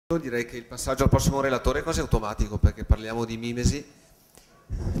Direi che il passaggio al prossimo relatore è quasi automatico perché parliamo di mimesi.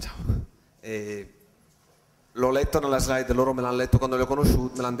 Ciao. L'ho letto nella slide, loro me l'hanno letto quando li ho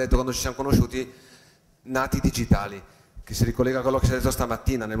conosciuti, me l'hanno detto quando ci siamo conosciuti, nati digitali, che si ricollega a quello che si è detto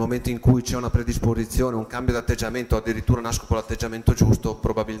stamattina. Nel momento in cui c'è una predisposizione, un cambio di atteggiamento, addirittura nasco con l'atteggiamento giusto,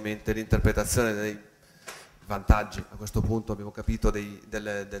 probabilmente l'interpretazione dei vantaggi, a questo punto abbiamo capito,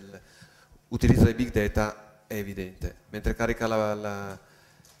 dell'utilizzo dei big data è evidente. Mentre carica la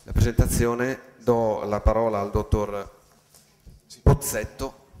presentazione do la parola al dottor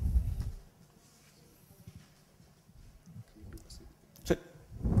Bozzetto. Sì.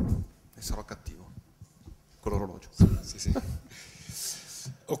 E sarò cattivo con l'orologio. Sì.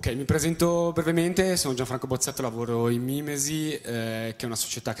 Ok, mi presento brevemente, sono Gianfranco Bozzetto, lavoro in Mimesi, che è una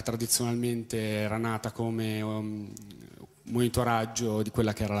società che tradizionalmente era nata come monitoraggio di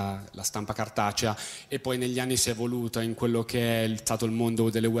quella che era la stampa cartacea e poi negli anni si è evoluta in quello che è stato il mondo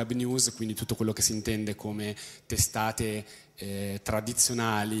delle web news, quindi tutto quello che si intende come testate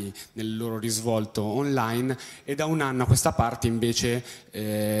tradizionali nel loro risvolto online, e da un anno a questa parte invece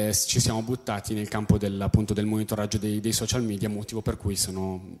ci siamo buttati nel campo appunto del monitoraggio dei social media, motivo per cui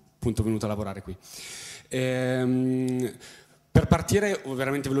sono appunto venuto a lavorare qui. Per partire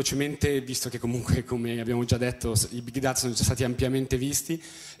veramente velocemente, visto che comunque, come abbiamo già detto, i big data sono già stati ampiamente visti,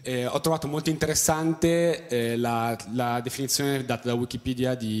 ho trovato molto interessante la definizione data da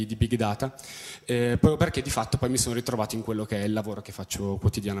Wikipedia di big data, proprio perché di fatto poi mi sono ritrovato in quello che è il lavoro che faccio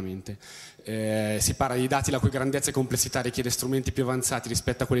quotidianamente. Si parla di dati la cui grandezza e complessità richiede strumenti più avanzati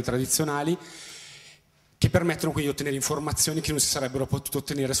rispetto a quelli tradizionali, che permettono quindi di ottenere informazioni che non si sarebbero potute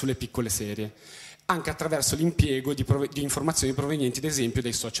ottenere sulle piccole serie, anche attraverso l'impiego di informazioni provenienti ad esempio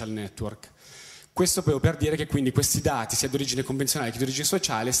dai social network. Questo proprio per dire che quindi questi dati, sia di origine convenzionale che di origine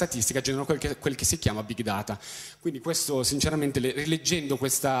sociale e statistica, generano quel che si chiama big data. Quindi questo, sinceramente, rileggendo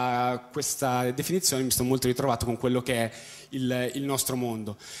questa definizione, mi sono molto ritrovato con quello che è il nostro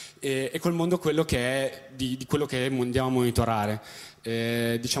mondo e col mondo quello che è di quello che andiamo a monitorare.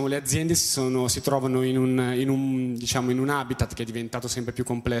 Diciamo, le aziende si trovano in un habitat che è diventato sempre più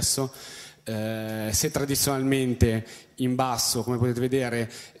complesso. Se tradizionalmente in basso, come potete vedere,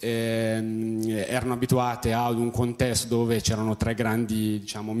 erano abituate ad un contesto dove c'erano tre grandi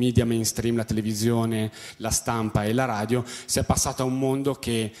media mainstream, la televisione, la stampa e la radio, si è passato a un mondo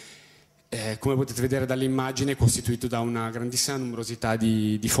che, come potete vedere dall'immagine, è costituito da una grandissima numerosità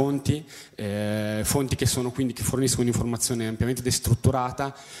di fonti che forniscono informazione ampiamente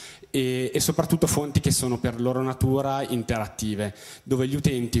destrutturata e soprattutto fonti che sono per loro natura interattive, dove gli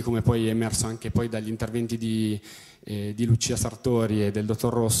utenti, come poi è emerso anche poi dagli interventi di Lucia Sartori e del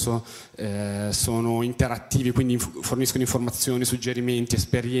dottor Rosso, sono interattivi, quindi forniscono informazioni, suggerimenti,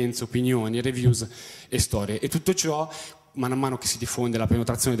 esperienze, opinioni, reviews e storie, e tutto ciò man mano che si diffonde la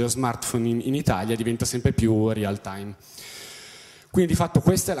penetrazione dello smartphone in Italia diventa sempre più real time. Quindi di fatto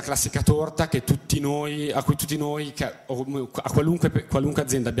questa è la classica torta a cui tutti noi, a qualunque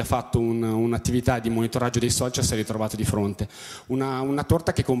azienda abbia fatto un'attività di monitoraggio dei social si è ritrovato di fronte. Una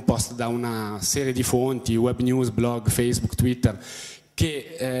torta che è composta da una serie di fonti, web news, blog, Facebook, Twitter,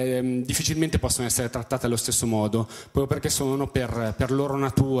 che difficilmente possono essere trattate allo stesso modo, proprio perché sono per loro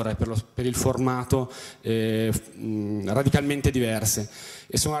natura e per il formato radicalmente diverse.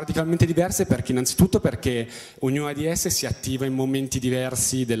 E sono radicalmente diverse innanzitutto perché ognuna di esse si attiva in momenti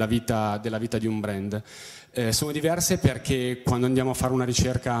diversi della vita di un brand. Sono diverse perché quando andiamo a fare una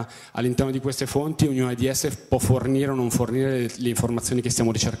ricerca all'interno di queste fonti, ognuna di esse può fornire o non fornire le informazioni che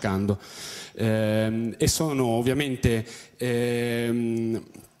stiamo ricercando. E sono ovviamente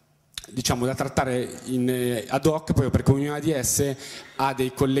da trattare ad hoc, proprio perché ognuna di esse ha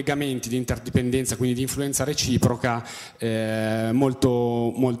dei collegamenti di interdipendenza, quindi di influenza reciproca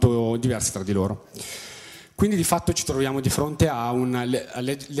molto, molto diversi tra di loro. Quindi di fatto ci troviamo di fronte a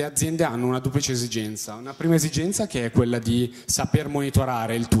le aziende hanno una duplice esigenza. Una prima esigenza che è quella di saper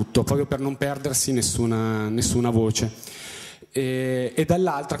monitorare il tutto, proprio per non perdersi nessuna voce. E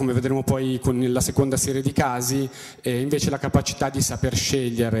dall'altra, come vedremo poi con la seconda serie di casi, invece la capacità di saper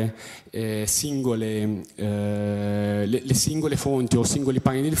scegliere le singole fonti o singoli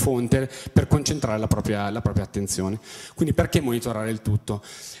pani di fonte per concentrare la propria attenzione. Quindi perché monitorare il tutto?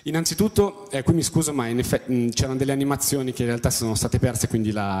 Innanzitutto, qui mi scuso, ma in effetti c'erano delle animazioni che in realtà sono state perse,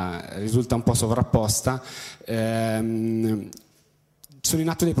 quindi risulta un po' sovrapposta. Sono in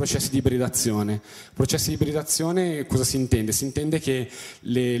atto dei processi di ibridazione. Processi di ibridazione, cosa si intende? Si intende che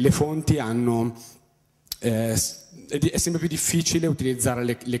le fonti hanno è sempre più difficile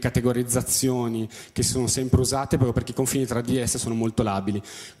utilizzare le categorizzazioni che si sono sempre usate, proprio perché i confini tra di esse sono molto labili.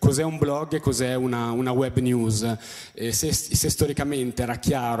 Cos'è un blog e cos'è una web news? Se storicamente era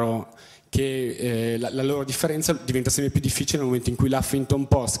chiaro che la loro differenza, diventa sempre più difficile nel momento in cui l'Huffington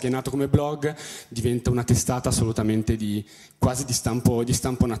Post, che è nato come blog, diventa una testata assolutamente quasi di stampo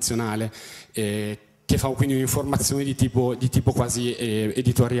nazionale, che fa quindi un'informazione di tipo quasi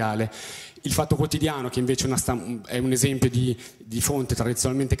editoriale. Il Fatto Quotidiano, che invece è un esempio di fonte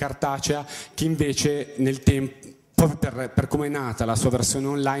tradizionalmente cartacea, che invece nel tempo, proprio per come è nata la sua versione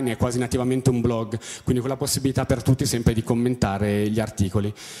online, è quasi nativamente un blog, quindi con la possibilità per tutti sempre di commentare gli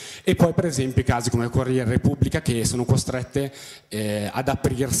articoli. E poi per esempio i casi come il Corriere Repubblica, che sono costrette ad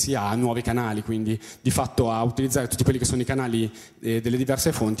aprirsi a nuovi canali, quindi di fatto a utilizzare tutti quelli che sono i canali delle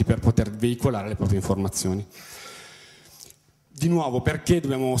diverse fonti per poter veicolare le proprie informazioni. Di nuovo, perché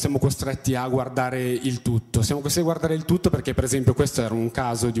siamo costretti a guardare il tutto? Siamo costretti a guardare il tutto perché, per esempio, questo era un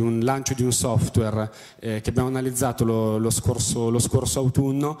caso di un lancio di un software che abbiamo analizzato lo scorso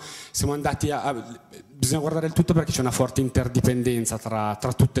autunno. Bisogna guardare il tutto perché c'è una forte interdipendenza tra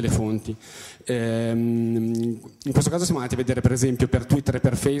tutte le fonti. In questo caso siamo andati a vedere, per esempio, per Twitter e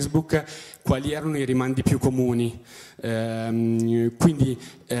per Facebook quali erano i rimandi più comuni. Quindi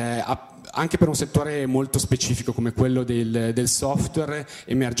anche per un settore molto specifico come quello del software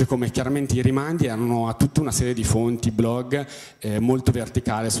emerge come chiaramente i rimandi erano a tutta una serie di fonti, blog molto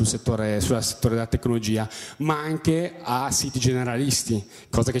verticale sul settore della tecnologia, ma anche a siti generalisti,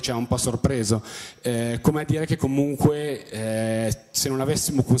 cosa che ci ha un po' sorpreso, come a dire che comunque se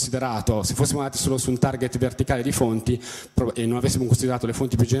fossimo andati solo su un target verticale di fonti e non avessimo considerato le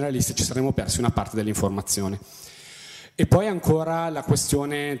fonti più generaliste, ci saremmo persi una parte dell'informazione. E poi ancora la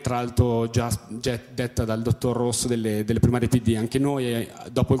questione, tra l'altro già detta dal dottor Rosso, delle primarie PD. Anche noi,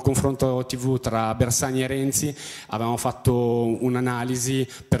 dopo il confronto TV tra Bersani e Renzi, avevamo fatto un'analisi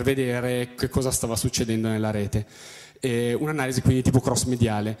per vedere che cosa stava succedendo nella rete. Un'analisi quindi tipo cross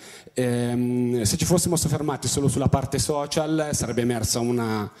mediale. Se ci fossimo soffermati solo sulla parte social sarebbe emersa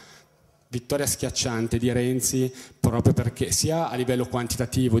una vittoria schiacciante di Renzi, proprio perché sia a livello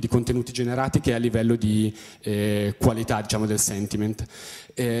quantitativo di contenuti generati che a livello di qualità, diciamo, del sentiment.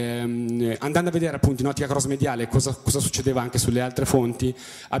 Andando a vedere appunto in ottica cross mediale cosa succedeva anche sulle altre fonti,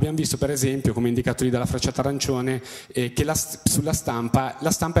 abbiamo visto per esempio, come indicato lì dalla frecciata arancione, che sulla stampa,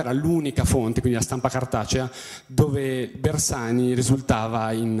 la stampa era l'unica fonte, quindi la stampa cartacea, dove Bersani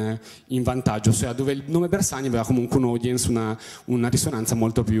risultava in vantaggio, cioè dove il nome Bersani aveva comunque un audience, una risonanza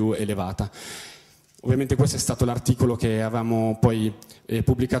molto più elevata. Ovviamente questo è stato l'articolo che avevamo poi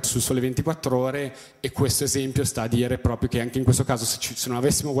pubblicato su Sole 24 Ore, e questo esempio sta a dire proprio che anche in questo caso se non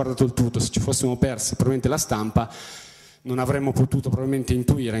avessimo guardato il tutto, se ci fossimo persi probabilmente la stampa, non avremmo potuto probabilmente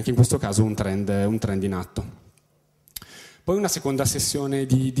intuire anche in questo caso un trend in atto. Poi una seconda sessione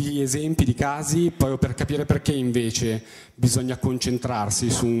di esempi, di casi, proprio per capire perché invece bisogna concentrarsi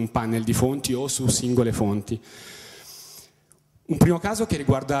su un panel di fonti o su singole fonti. Un primo caso che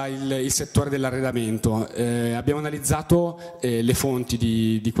riguarda il settore dell'arredamento. Abbiamo analizzato le fonti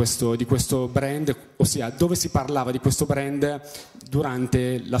di questo brand, ossia dove si parlava di questo brand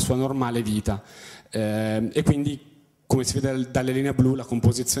durante la sua normale vita. E quindi, come si vede dalle linee blu, la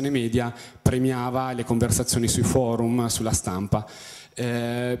composizione media premiava le conversazioni sui forum, sulla stampa.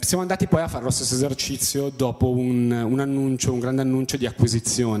 Siamo andati poi a fare lo stesso esercizio dopo un grande annuncio di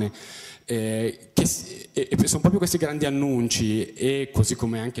acquisizione. Sono proprio questi grandi annunci, e così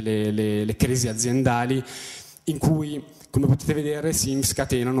come anche le crisi aziendali, in cui, come potete vedere, si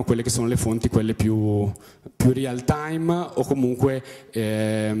scatenano quelle che sono le fonti, quelle più real time, o comunque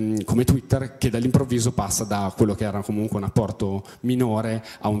come Twitter, che dall'improvviso passa da quello che era comunque un apporto minore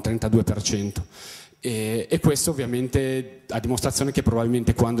a un 32%. E questo ovviamente a dimostrazione che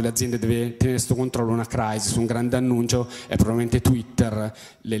probabilmente quando le aziende devono tenere sotto controllo una crisis, un grande annuncio, è probabilmente Twitter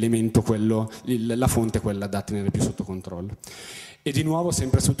l'elemento, la fonte quella da tenere più sotto controllo. E di nuovo,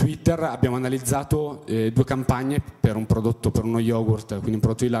 sempre su Twitter, abbiamo analizzato 2 campagne per un prodotto, per uno yogurt, quindi un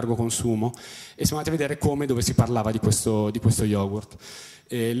prodotto di largo consumo, e siamo andati a vedere dove si parlava di questo yogurt.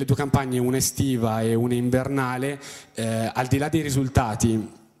 Le 2 campagne, una estiva e una invernale, al di là dei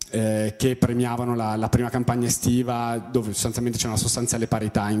risultati che premiavano la prima campagna estiva, dove sostanzialmente c'è una sostanziale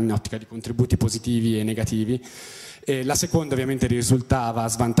parità in ottica di contributi positivi e negativi. La seconda ovviamente risultava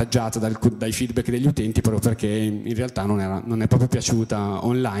svantaggiata dai feedback degli utenti, proprio perché in realtà non è proprio piaciuta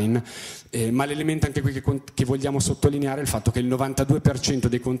online, ma l'elemento anche qui che vogliamo sottolineare è il fatto che il 92%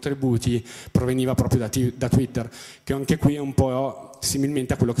 dei contributi proveniva proprio da Twitter, che anche qui è un po'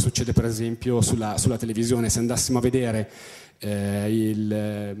 similmente a quello che succede per esempio sulla televisione. Se andassimo a vedere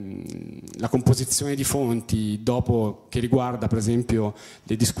la composizione di fonti dopo, che riguarda per esempio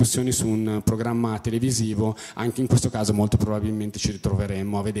le discussioni su un programma televisivo, anche in questo caso molto probabilmente ci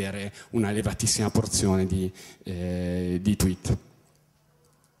ritroveremmo a vedere una elevatissima porzione di tweet.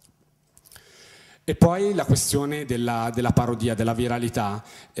 E poi la questione della parodia, della viralità.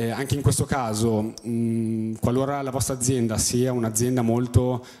 Anche in questo caso, qualora la vostra azienda sia un'azienda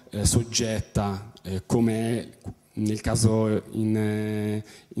molto soggetta, come nel caso in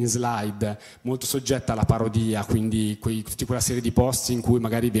slide, molto soggetta alla parodia, quindi tutta quella serie di post in cui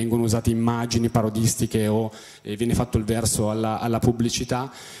magari vengono usate immagini parodistiche o viene fatto il verso alla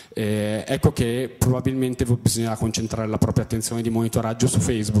pubblicità, ecco che probabilmente bisognerà concentrare la propria attenzione di monitoraggio su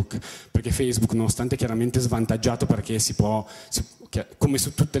Facebook, perché Facebook, nonostante chiaramente svantaggiato perché come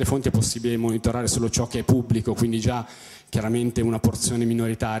su tutte le fonti è possibile monitorare solo ciò che è pubblico, quindi già chiaramente una porzione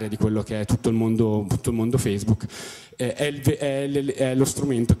minoritaria di quello che è tutto il mondo Facebook, è lo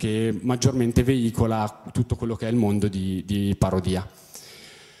strumento che maggiormente veicola tutto quello che è il mondo di parodia.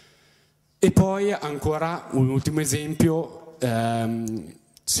 E poi ancora un ultimo esempio,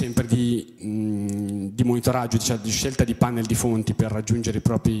 sempre di monitoraggio, diciamo, di scelta di panel di fonti per raggiungere i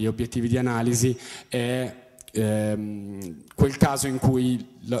propri obiettivi di analisi, è quel caso in cui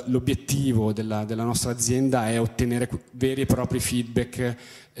l'obiettivo della nostra azienda è ottenere veri e propri feedback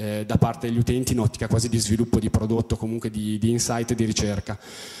da parte degli utenti in ottica quasi di sviluppo di prodotto, comunque di insight e di ricerca.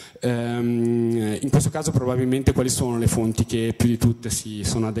 In questo caso probabilmente quali sono le fonti che più di tutte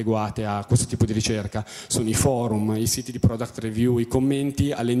sono adeguate a questo tipo di ricerca? Sono i forum, i siti di product review, i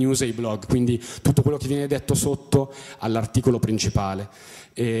commenti alle news e ai blog, quindi tutto quello che viene detto sotto all'articolo principale.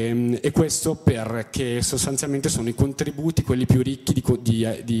 E questo perché sostanzialmente sono i contributi, quelli più ricchi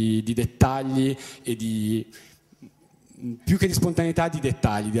di dettagli e più che di spontaneità, di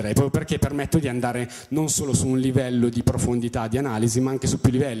dettagli, direi, proprio perché permettono di andare non solo su un livello di profondità di analisi, ma anche su più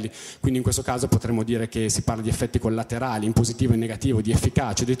livelli. Quindi in questo caso potremmo dire che si parla di effetti collaterali, in positivo e in negativo, di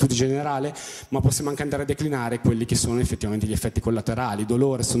efficacia, di tutto generale, ma possiamo anche andare a declinare quelli che sono effettivamente gli effetti collaterali: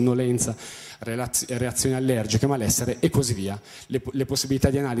 dolore, sonnolenza, reazioni allergiche, malessere e così via. Le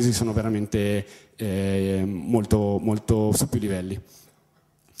possibilità di analisi sono veramente molto, molto su più livelli.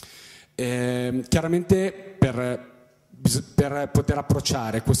 Chiaramente per poter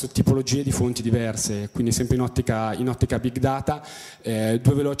approcciare queste tipologie di fonti diverse, quindi sempre in ottica big data,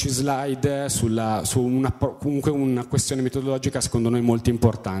 due veloci slide su comunque una questione metodologica secondo noi molto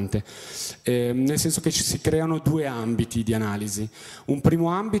importante, nel senso che si creano due ambiti di analisi. Un primo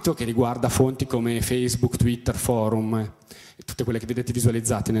ambito che riguarda fonti come Facebook, Twitter, forum, tutte quelle che vedete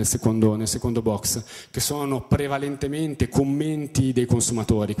visualizzate nel secondo box, che sono prevalentemente commenti dei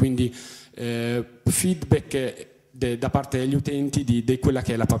consumatori, quindi feedback da parte degli utenti di quella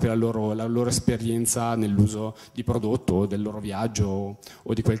che è la loro esperienza nell'uso di prodotto o del loro viaggio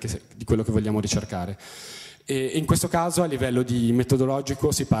o di quello che vogliamo ricercare. E in questo caso a livello di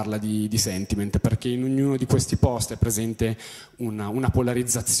metodologico si parla di sentiment, perché in ognuno di questi post è presente una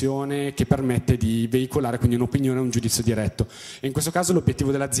polarizzazione che permette di veicolare quindi un'opinione e un giudizio diretto. E in questo caso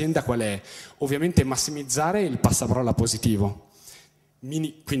l'obiettivo dell'azienda qual è? Ovviamente massimizzare il passaparola positivo,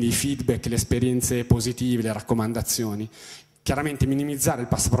 quindi i feedback, le esperienze positive, le raccomandazioni, chiaramente minimizzare il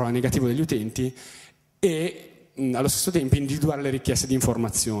passaparola negativo degli utenti e allo stesso tempo individuare le richieste di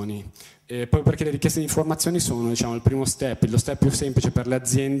informazioni, proprio perché le richieste di informazioni sono, diciamo, il primo step, lo step più semplice per le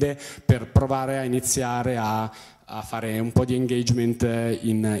aziende per provare a iniziare a fare un po' di engagement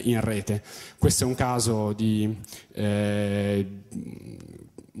in rete. Questo è un caso di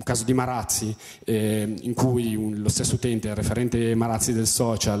Marazzi, in cui lo stesso utente, il referente Marazzi del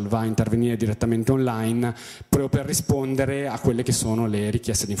social, va a intervenire direttamente online proprio per rispondere a quelle che sono le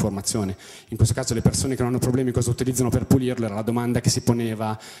richieste di informazione. In questo caso le persone che non hanno problemi cosa utilizzano per pulirlo era la domanda che si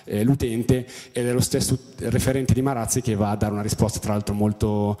poneva l'utente, ed è lo stesso referente di Marazzi che va a dare una risposta tra l'altro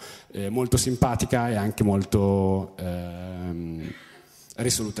molto, molto simpatica e anche molto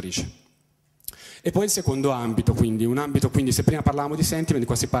risolutrice. E poi il secondo ambito, quindi se prima parlavamo di sentiment,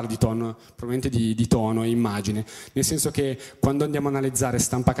 qua si parla di tono, probabilmente di tono e immagine, nel senso che quando andiamo a analizzare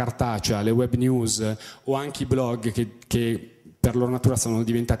stampa cartacea, le web news o anche i blog che per loro natura sono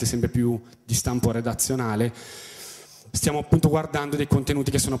diventati sempre più di stampo redazionale, stiamo appunto guardando dei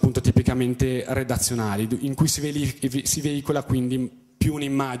contenuti che sono appunto tipicamente redazionali, in cui si veicola quindi più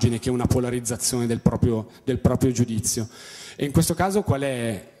un'immagine che una polarizzazione del proprio giudizio. E in questo caso qual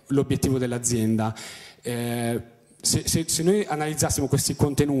è l'obiettivo dell'azienda? se noi analizzassimo questi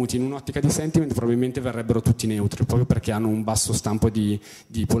contenuti in un'ottica di sentiment, probabilmente verrebbero tutti neutri, proprio perché hanno un basso stampo di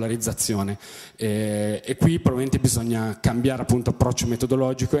polarizzazione. E qui probabilmente bisogna cambiare appunto approccio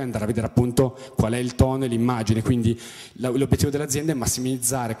metodologico e andare a vedere appunto qual è il tono e l'immagine. Quindi l'obiettivo dell'azienda è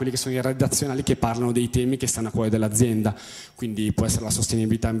massimizzare quelli che sono i redazionali che parlano dei temi che stanno a cuore dell'azienda. Quindi può essere la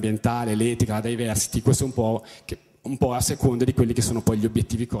sostenibilità ambientale, l'etica, la diversity, questo è un po' a seconda di quelli che sono poi gli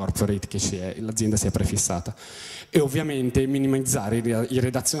obiettivi corporate che l'azienda si è prefissata. E ovviamente minimizzare i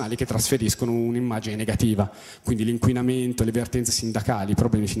redazionali che trasferiscono un'immagine negativa, quindi l'inquinamento, le vertenze sindacali, i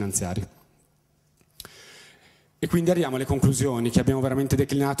problemi finanziari. E quindi arriviamo alle conclusioni che abbiamo veramente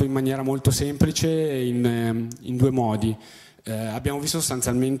declinato in maniera molto semplice in due modi. Abbiamo visto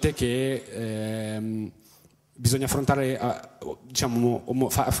sostanzialmente che bisogna affrontare,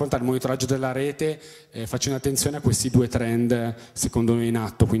 affrontare il monitoraggio della rete facendo attenzione a questi due trend secondo noi in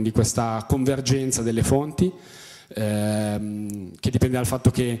atto, quindi questa convergenza delle fonti che dipende dal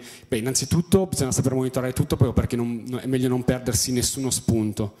fatto che innanzitutto bisogna saper monitorare tutto proprio perché è meglio non perdersi nessuno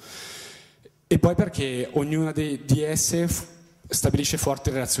spunto, e poi perché ognuna di esse stabilisce forti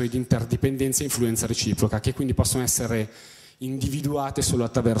relazioni di interdipendenza e influenza reciproca che quindi possono essere individuate solo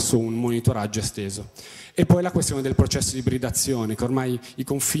attraverso un monitoraggio esteso. E poi la questione del processo di ibridazione, che ormai i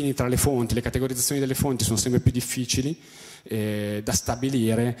confini tra le fonti, le categorizzazioni delle fonti sono sempre più difficili da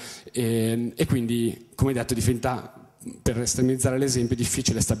stabilire e quindi, come detto, diventa, per estremizzare l'esempio,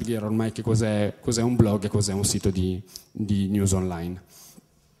 difficile stabilire ormai che cos'è un blog e cos'è un sito di news online.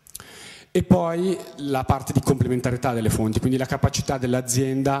 E poi la parte di complementarietà delle fonti, quindi la capacità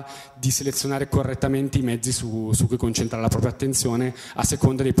dell'azienda di selezionare correttamente i mezzi su cui concentrare la propria attenzione a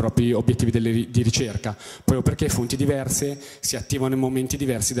seconda dei propri obiettivi di ricerca, proprio perché fonti diverse si attivano in momenti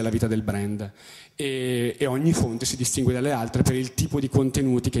diversi della vita del brand e ogni fonte si distingue dalle altre per il tipo di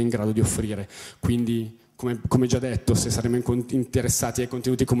contenuti che è in grado di offrire. Quindi, come già detto, se saremo interessati ai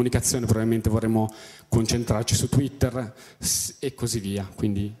contenuti di comunicazione probabilmente vorremmo concentrarci su Twitter e così via.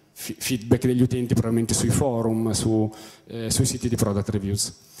 Quindi feedback degli utenti probabilmente sui forum, sui siti di product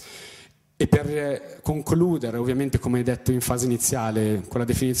reviews. E per concludere, ovviamente come detto in fase iniziale, con la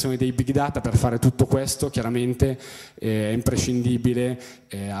definizione dei big data, per fare tutto questo chiaramente è imprescindibile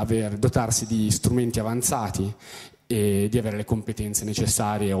dotarsi di strumenti avanzati e di avere le competenze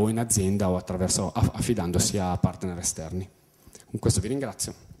necessarie o in azienda o affidandosi a partner esterni. Con questo vi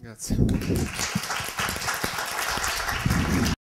ringrazio. Grazie.